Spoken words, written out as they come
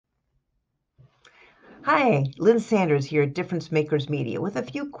Hi, Lynn Sanders here at Difference Makers Media with a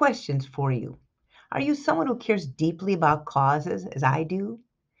few questions for you. Are you someone who cares deeply about causes, as I do?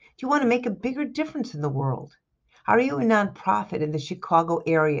 Do you want to make a bigger difference in the world? Are you a nonprofit in the Chicago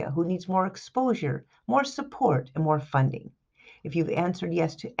area who needs more exposure, more support, and more funding? If you've answered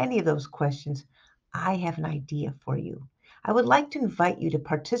yes to any of those questions, I have an idea for you. I would like to invite you to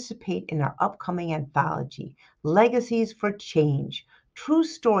participate in our upcoming anthology, Legacies for Change, True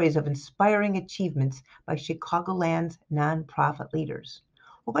Stories of Inspiring Achievements by Chicagoland's Nonprofit Leaders.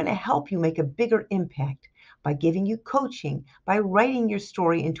 We're going to help you make a bigger impact by giving you coaching, by writing your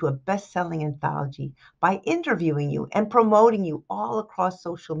story into a best-selling anthology, by interviewing you and promoting you all across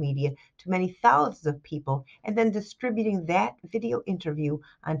social media to many thousands of people, and then distributing that video interview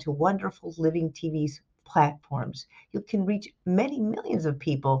onto wonderful Living TV's platforms. You can reach many millions of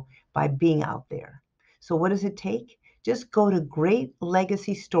people by being out there. So what does it take? Just go to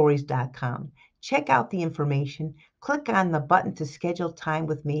greatlegacystories.com. Check out the information, click on the button to schedule time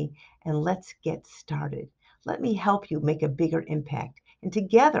with me, and let's get started. Let me help you make a bigger impact. And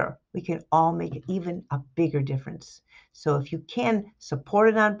together, we can all make even a bigger difference. So if you can support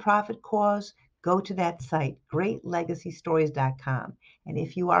a nonprofit cause, go to that site, greatlegacystories.com. And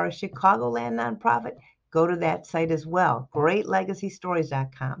if you are a Chicagoland nonprofit, go to that site as well,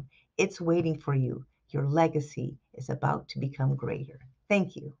 greatlegacystories.com. It's waiting for you. Your legacy is about to become greater.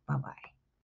 Thank you. Bye-bye.